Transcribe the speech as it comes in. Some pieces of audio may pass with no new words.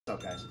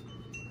What's up, guys?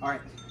 All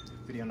right,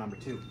 video number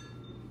 2.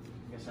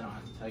 I guess I don't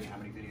have to tell you how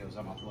many videos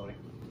I'm uploading.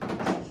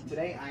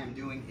 Today I am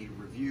doing a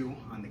review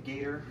on the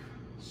Gator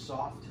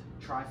soft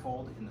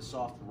trifold and the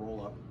soft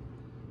roll-up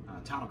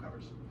tonneau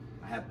covers.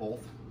 I have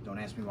both. Don't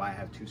ask me why I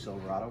have two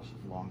Silverados.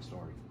 Long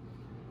story.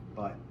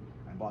 But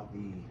I bought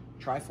the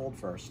trifold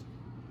first,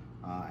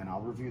 and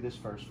I'll review this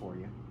first for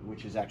you,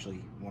 which is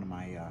actually one of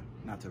my,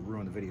 not to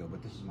ruin the video,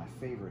 but this is my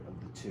favorite of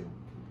the two.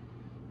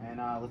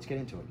 And let's get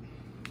into it.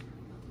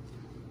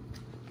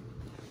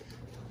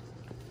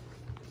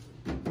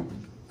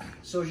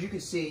 So as you can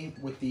see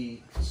with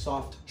the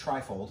soft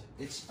trifold,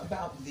 it's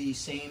about the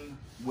same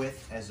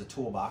width as a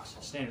toolbox,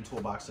 standard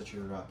toolbox that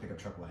your pickup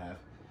truck will have.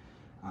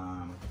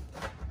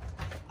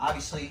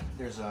 Obviously,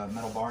 there's a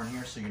metal bar in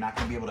here, so you're not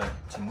going to be able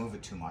to move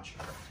it too much.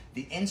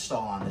 The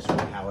install on this one,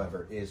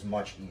 however, is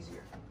much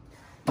easier.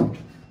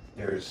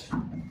 There's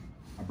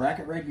a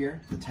bracket right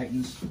here that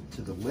tightens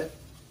to the lip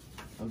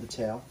of the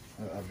tail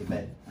of the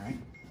bed, all right?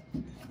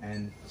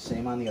 And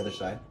same on the other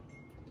side.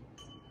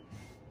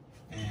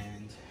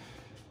 And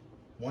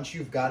once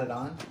you've got it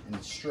on and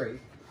it's straight,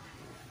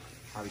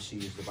 obviously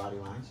use the body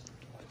lines.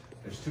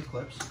 There's two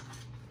clips,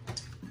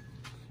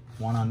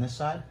 one on this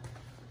side,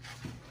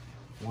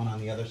 one on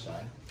the other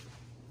side.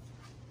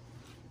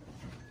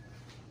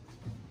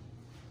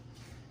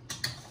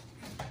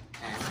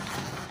 And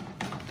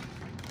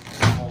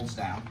it holds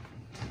down,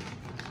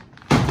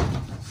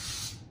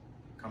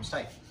 comes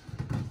tight.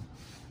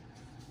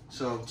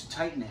 So to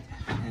tighten it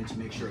and to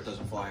make sure it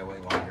doesn't fly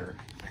away while you're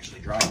actually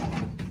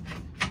driving,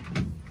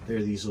 there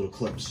are these little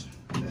clips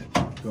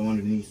that go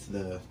underneath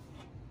the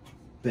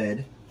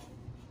bed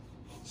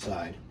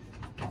side.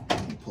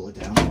 You pull it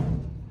down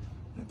and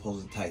it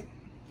pulls it tight.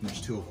 And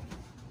there's two of them.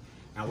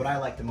 Now what I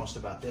like the most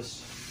about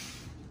this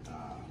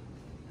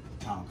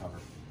tonneau cover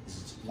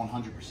is it's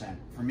 100%,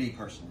 for me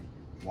personally,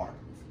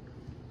 waterproof.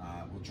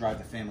 We'll drive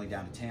the family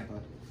down to Tampa.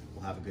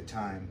 We'll have a good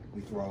time.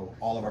 We throw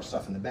all of our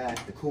stuff in the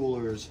back, the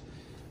coolers,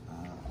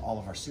 all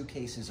of our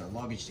suitcases, our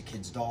luggage, the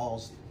kids'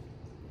 dolls.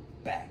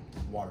 Bang,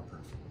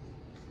 waterproof.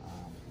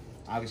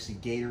 Obviously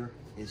Gator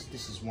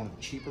this is one of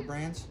the cheaper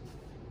brands.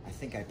 I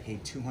think I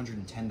paid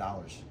 $210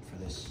 for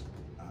this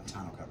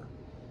tonneau cover,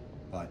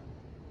 but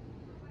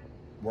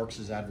works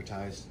as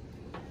advertised,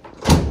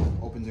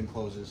 opens and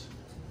closes,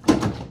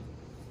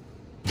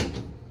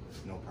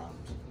 no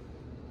problems.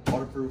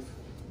 Waterproof,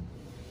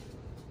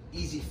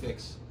 easy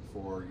fix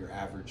for your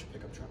average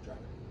pickup truck driver.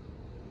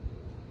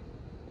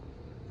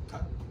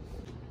 Cut.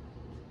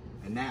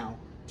 And now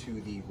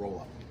to the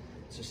roll-up.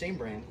 It's the same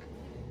brand,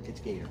 it's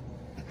Gator.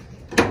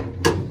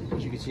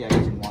 As you can see, I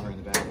got some water in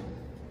the bag.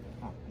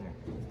 Oh, there.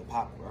 The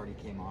pop already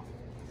came off.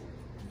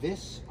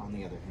 This, on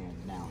the other hand,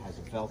 now has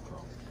a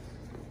Velcro.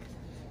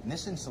 And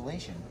this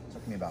installation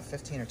took me about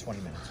 15 or 20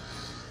 minutes.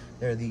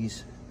 There are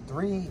these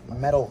 3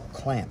 metal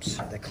clamps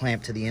that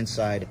clamp to the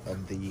inside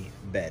of the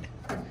bed.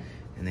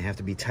 And they have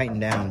to be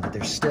tightened down, but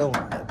there's still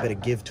a bit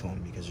of give to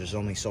them because there's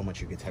only so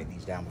much you can tighten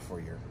these down before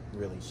you're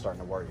really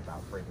starting to worry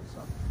about breaking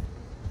stuff.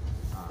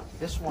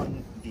 This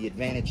one, the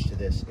advantage to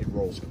this, it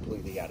rolls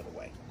completely out of the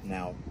way.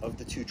 Now, of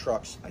the two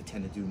trucks, I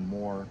tend to do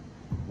more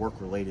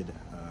work-related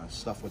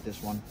stuff with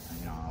this one.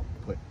 You know, I'll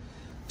put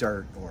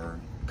dirt or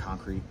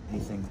concrete,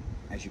 anything.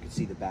 As you can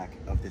see, the back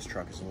of this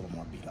truck is a little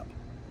more beat up.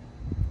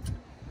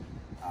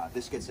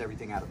 This gets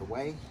everything out of the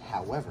way.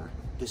 However,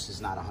 this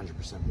is not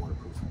 100%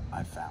 waterproof,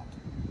 I've found.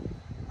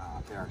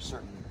 There are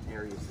certain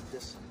areas that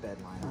this bed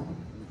liner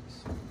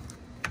leaks.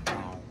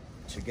 Now,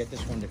 to get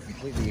this one to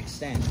completely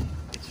extend,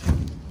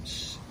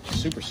 it's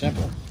super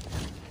simple.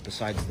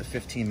 Besides the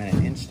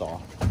 15-minute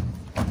install,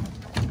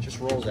 it just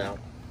rolls out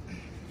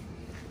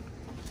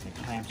and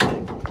clamps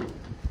in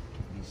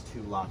these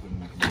 2 locking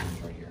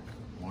mechanisms right here.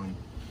 1,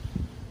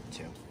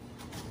 2.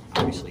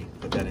 Obviously,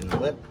 put that in the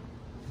lip,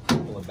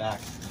 pull it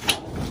back,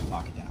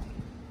 lock it down.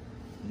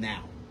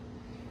 Now,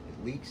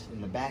 it leaks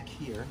in the back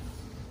here,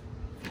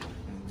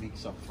 and it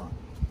leaks up front.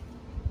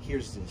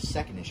 Here's the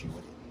second issue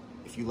with it.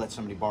 If you let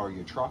somebody borrow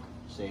your truck,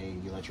 say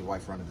you let your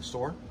wife run to the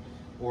store,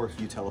 or if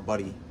you tell a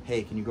buddy,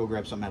 hey, can you go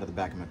grab something out of the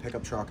back of my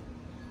pickup truck?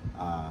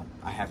 I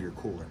have your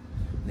cooler.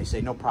 And they say,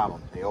 no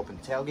problem. They open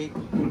the tailgate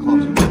and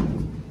close it.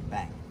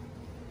 Bang.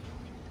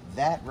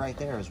 That right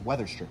there is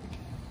weather stripping.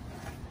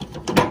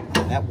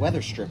 That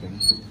weather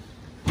stripping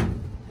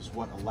is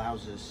what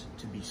allows this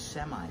to be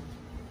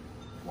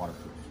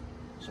semi-waterproof.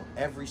 So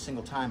every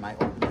single time I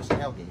open this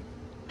tailgate,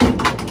 I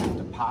have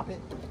to pop it,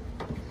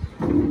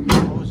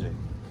 close it,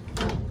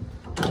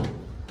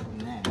 and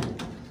then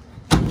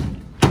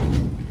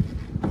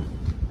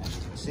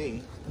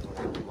see,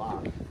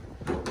 lock.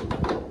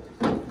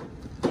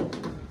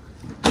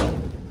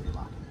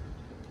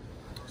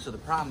 So the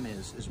problem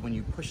is when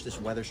you push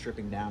this weather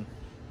stripping down,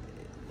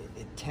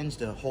 it tends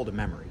to hold a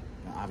memory.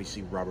 Now,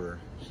 obviously rubber,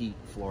 heat,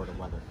 Florida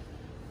weather,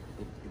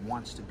 it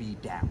wants to be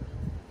down.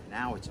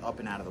 Now it's up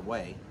and out of the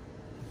way,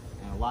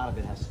 and a lot of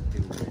it has to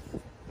do with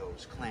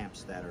those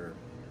clamps that are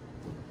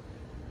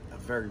a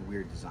very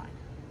weird design.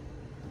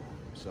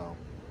 So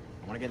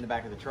I want to get in the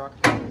back of the truck,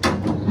 open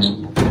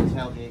the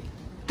tailgate,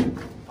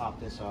 pop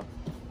this up,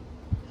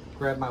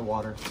 grab my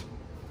water,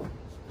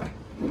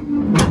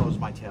 close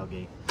my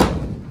tailgate,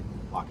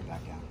 lock it back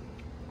down.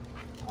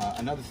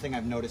 Another thing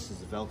I've noticed is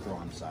the Velcro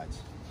on the sides.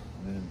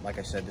 And like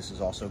I said, this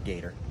is also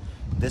Gator.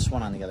 This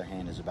one, on the other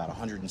hand, is about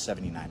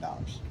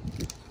 $179.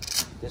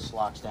 This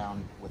locks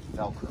down with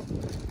Velcro.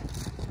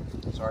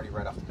 It's already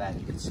right off the bat,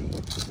 you can see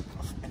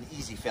an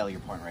easy failure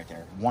point right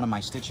there. One of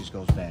my stitches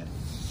goes bad,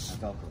 my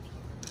Velcro.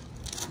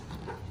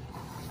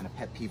 And a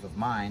pet peeve of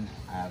mine,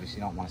 I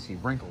obviously don't want to see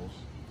wrinkles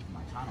in my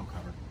tonneau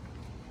cover.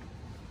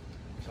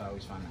 So I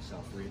always find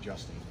myself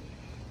readjusting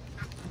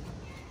the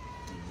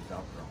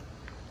Velcro.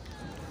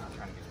 I'm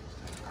trying to get it as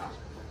tight as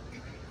possible.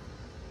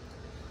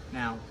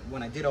 Now,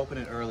 when I did open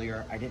it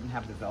earlier, I didn't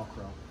have the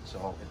Velcro,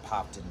 so it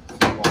popped and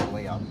flew all the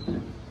way up,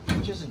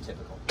 which isn't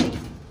typical.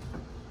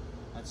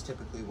 That's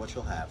typically what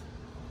you'll have.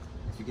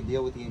 If you can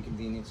deal with the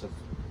inconvenience of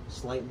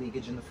slight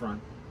leakage in the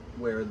front,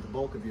 where the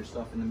bulk of your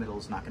stuff in the middle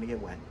is not going to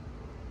get wet,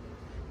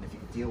 and if you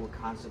can deal with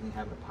constantly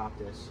having to pop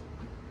this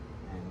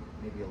and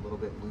maybe a little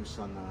bit loose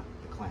on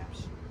the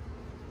clamps,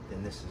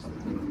 then this is the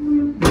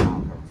tonneau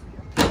cover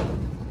for you.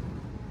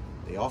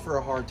 They offer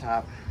a hard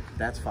top.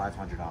 That's $500.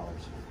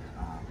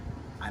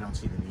 I don't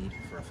see the need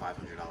for a $500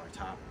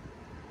 top.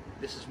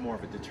 This is more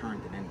of a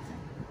deterrent than anything.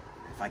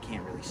 If I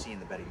can't really see in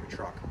the bed of your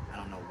truck, I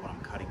don't know what I'm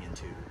cutting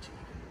into to even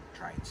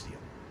try and steal.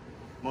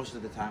 Most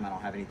of the time I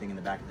don't have anything in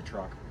the back of the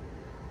truck,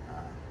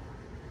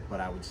 but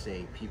I would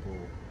say people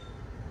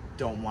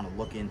don't want to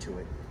look into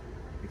it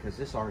because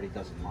this already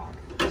doesn't lock.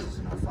 This is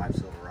an 05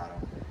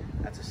 Silverado.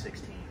 That's a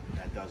 16.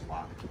 That does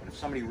lock. But if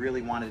somebody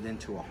really wanted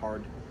into a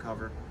hard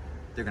cover,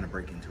 they're going to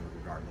break into it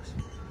regardless.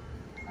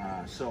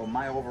 So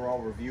my overall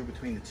review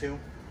between the two,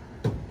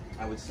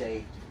 I would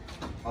say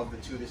of the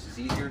two, this is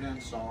easier to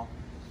install,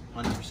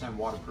 100%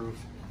 waterproof,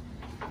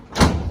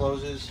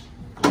 closes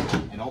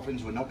and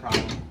opens with no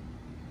problem.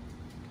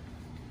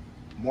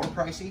 More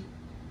pricey,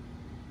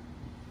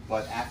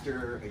 but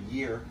after a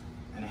year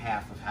and a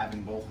half of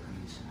having both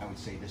of these, I would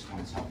say this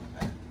one's helping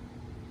better.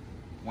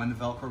 When the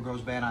Velcro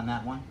goes bad on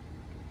that one,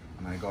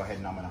 I'm going to go ahead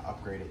and I'm going to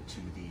upgrade it to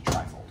the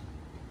Trifold.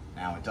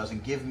 Now, it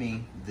doesn't give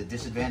me the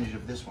disadvantage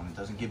of this one. It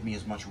doesn't give me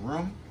as much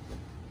room,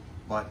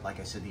 but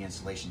like I said, the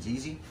installation's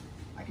easy.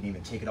 I can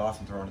even take it off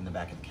and throw it in the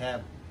back of the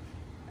cab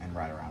and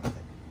ride around with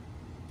it.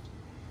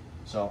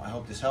 So I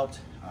hope this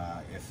helped.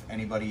 If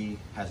anybody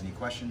has any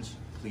questions,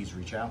 please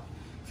reach out.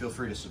 Feel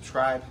free to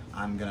subscribe.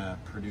 I'm gonna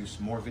produce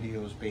more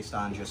videos based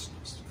on just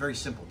very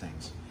simple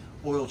things.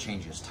 Oil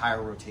changes,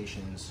 tire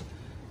rotations,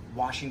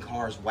 washing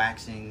cars,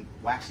 waxing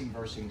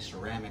versus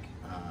ceramic.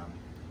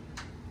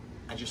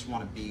 I just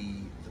want to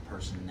be the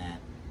person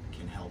that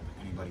can help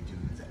anybody do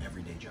the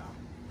everyday job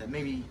that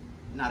maybe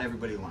not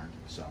everybody learned.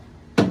 So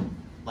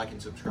like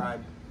and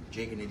subscribe,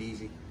 Jake and It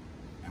Easy,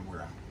 and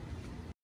we're out.